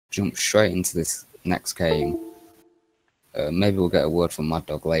jump straight into this next game. Maybe we'll get a word from Mad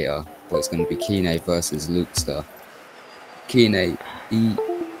Dog later, but it's going to be Kine versus Lukester. Kine,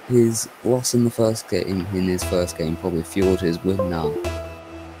 his loss in the first game, probably fueled his win now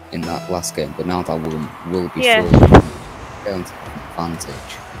in that last game, but now that win will be fueled going to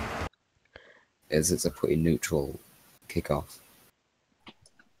advantage, as it's a pretty neutral kickoff.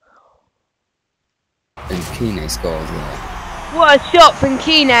 And Kine scores there. What a shot from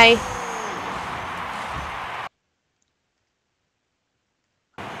Kine!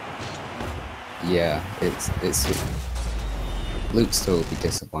 Yeah, it's Lukester will be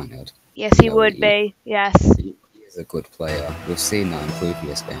disappointed. Yes, he would be. Yes. He is a good player. We've seen that in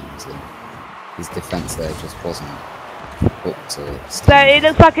previous games, and his defence there just wasn't up to standard. So it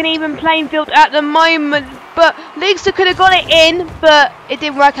looks like an even playing field at the moment, but Lukester could have got it in, but it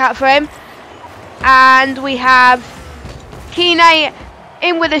didn't work out for him. And we have Kine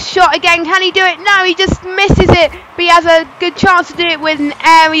in with a shot again. Can he do it? No, he just misses it, but he has a good chance to do it with an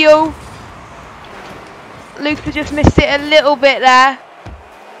aerial. Lukester just missed it a little bit there.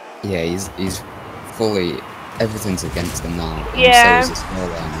 Yeah, he's fully, everything's against him now. Yeah. So is the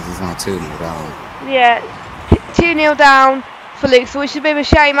scoreline. He's now 2-0 down. Yeah, 2-0 down for Lukester, which is a bit of a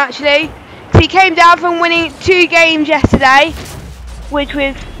shame actually. So he came down from winning 2 games yesterday, which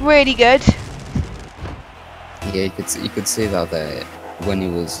was really good. Yeah, you could see that there when he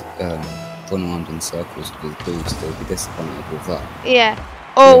was running around in circles with his boots. He'll be disappointed with that. Yeah.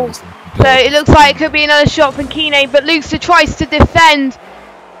 Oh, so it looks like it could be another shot from Kine, but Lukester tries to defend.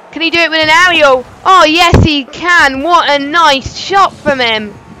 Can he do it with an aerial? Oh yes, he can. What a nice shot from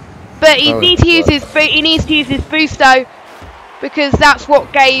him. But he needs to use his boost though, because that's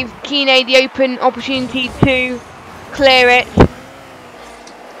what gave Kine the open opportunity to clear it.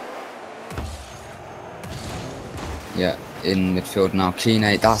 Yeah, in midfield now,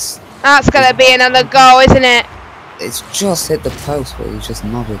 Kine. That's gonna be another goal, isn't it? It's just hit the post, but he just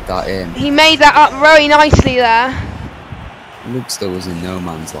nodded that in. He made that up very nicely there. Lukester was in no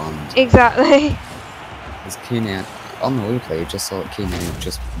man's land. Exactly. As Kine, on the replay, you just saw that Kine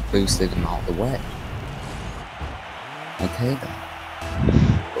just boosted him out of the way. Okay then.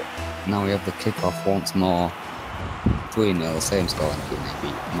 But now we have the kickoff once more. 3-0, same score, and Kine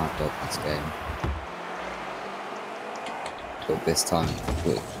beat Mad Dog last game. But this time,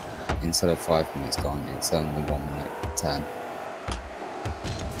 instead of 5 minutes gone, it's only 1 minute 10.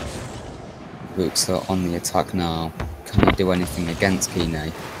 Lukester on the attack now. Can he do anything against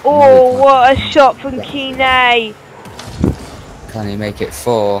Kine? Oh, no, what a shot from Kine! Can he make it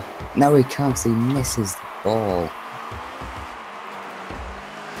 4? No, he can't. He misses the ball.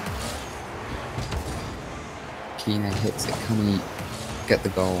 Kine hits it. Can he get the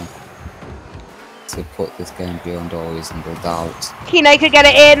goal to put this game beyond all reasonable doubt? Kine could get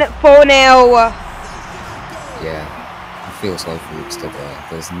it in. 4-0. Yeah, I feel sorry for Lukester there.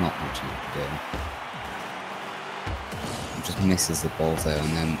 There's not much he can do. He just misses the ball there,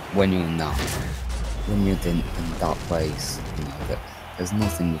 and then when you're in that place, you know that there's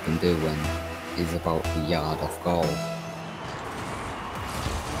nothing you can do when he's about a yard off goal.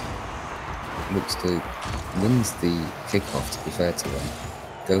 Lukester wins the kickoff, to be fair to him.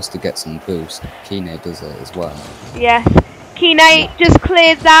 Goes to get some boost. Kine does it as well. Yes, Kine just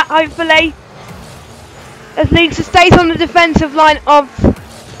clears that, hopefully. As Lukester stays on the defensive line of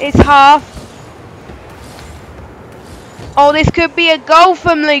his half. Oh, this could be a goal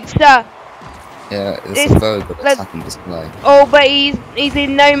from Lukester. Yeah, it's a very good attacking display. Oh, but he's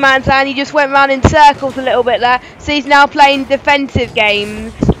in no man's land. He just went round in circles a little bit there. So he's now playing defensive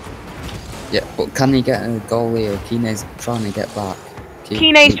games. Yeah, but can he get a goal here? Kine's trying to get back.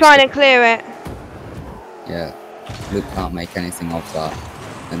 Kine's trying to clear it. Yeah, Luke can't make anything of that.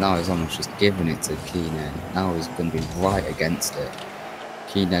 And now he's almost just giving it to Kine. Now he's going to be right against it.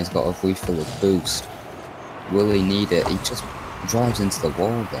 Kine's got a refill of boost. Will he need it? He just drives into the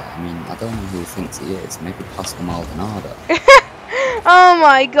wall there. I mean, I don't know who he thinks he is. Maybe Pastor Maldonado. Oh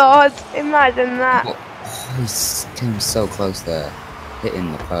my god, imagine that. But, he came so close there,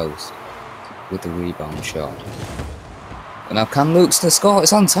 hitting the post with the rebound shot. And now can Lukester score?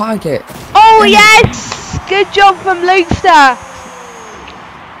 It's on target. Oh yes! Good job from Lukester.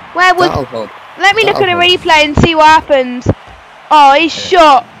 Let me look at a replay and see what happens. Oh, he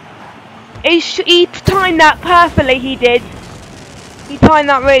shot. He timed that perfectly, he did. He timed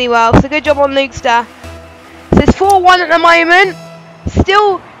that really well, so good job on Lukester. So it's 4-1 at the moment.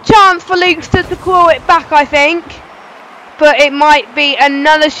 Still chance for Lukester to claw it back, I think. But it might be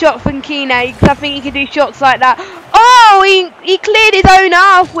another shot from Kine, because I think he can do shots like that. Oh, he cleared his own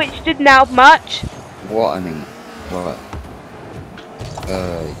half, which didn't help much. What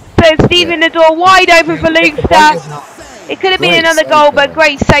So it's leaving the door wide open for Lukester. It could have been another goal, but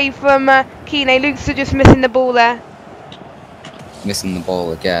great save from Kine. Lukester just missing the ball there. Missing the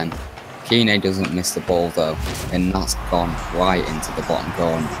ball again. Kine doesn't miss the ball though, and that's gone right into the bottom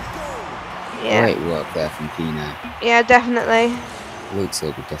corner. Yeah. Great work there from Kine. Yeah, definitely. Lukester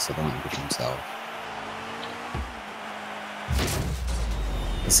will be disappointed with himself.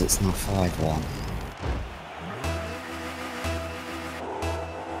 Because it's now 5-1.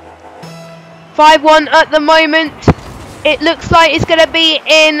 (5-1) at the moment. It looks like it's going to be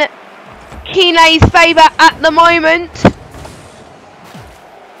in Kine's favour at the moment.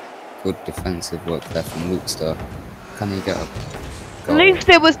 Good defensive work there from Lukester. Can he get a goal?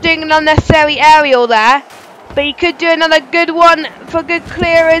 Lukester was doing an unnecessary aerial there, but he could do another good one for good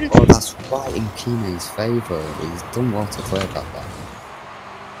clearance. Oh, that's right in Kine's favour. He's done well to clear that back.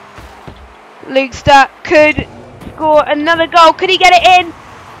 Lukester could score another goal. Could he get it in?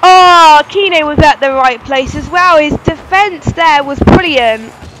 Oh, Kine was at the right place as well. His defence there was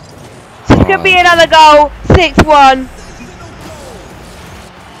brilliant. So it could be another goal. 6-1.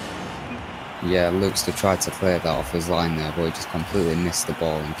 Yeah, Lukester tried to clear that off his line there, but he just completely missed the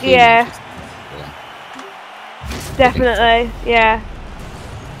ball. And Yeah. Just, definitely, yeah.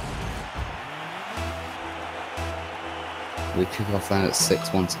 We kick off then at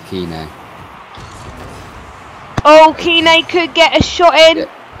 6-1 to Kine. Oh, Kine could get a shot in. Yeah,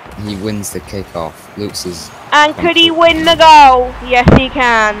 he wins the kick-off. Lukester's... And could he win the goal? Yes, he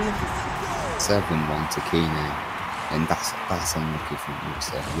can. 7-1 to Kine. And that's unlucky from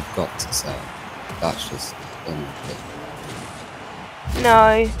Lukester. You've got to say. That's just unlucky.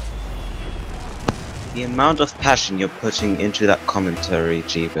 No. The amount of passion you're putting into that commentary,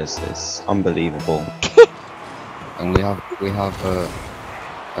 Jeebus, is unbelievable. And we have a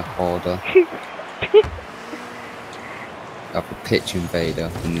hoarder. We have a pitch invader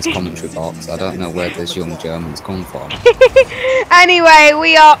in this commentary box. I don't know where this young Germans come from. Anyway,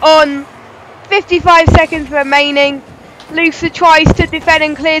 we are on 55 seconds remaining. Lukester tries to defend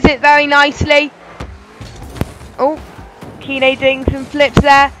and clears it very nicely. Oh, Kine doing some flips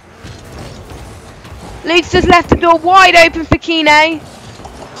there. Lukester's left the door wide open for Kine.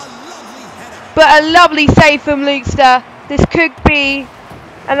 But a lovely save from Lukester. This could be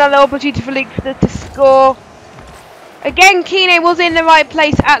another opportunity for Lukester to score. Again, Kine was in the right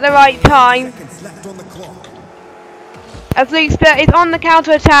place at the right time. As Lukester is on the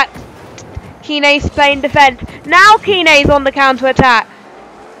counter-attack, Kine's playing defence. Now Kine's on the counter-attack.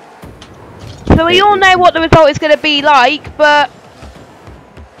 So we all know what the result is going to be like, but...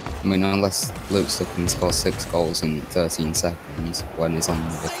 I mean, unless Lukester can score 6 goals in 13 seconds when he's on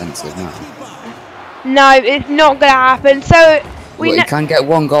the defensive now. No, it's not going to happen. So we can get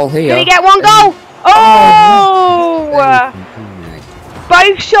 1 goal here. Can he get 1 goal? Oh!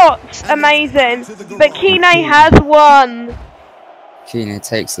 Both shots amazing, but Kine has won. Kine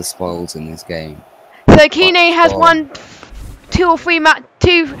takes the spoils in this game. So Kine has won 2 or 3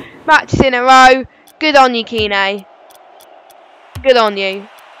 matches in a row. Good on you, Kine. Good on you.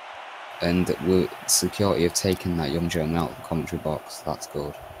 And with security of taking that young German out of the commentary box, that's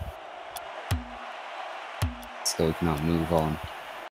good. So we can now move on.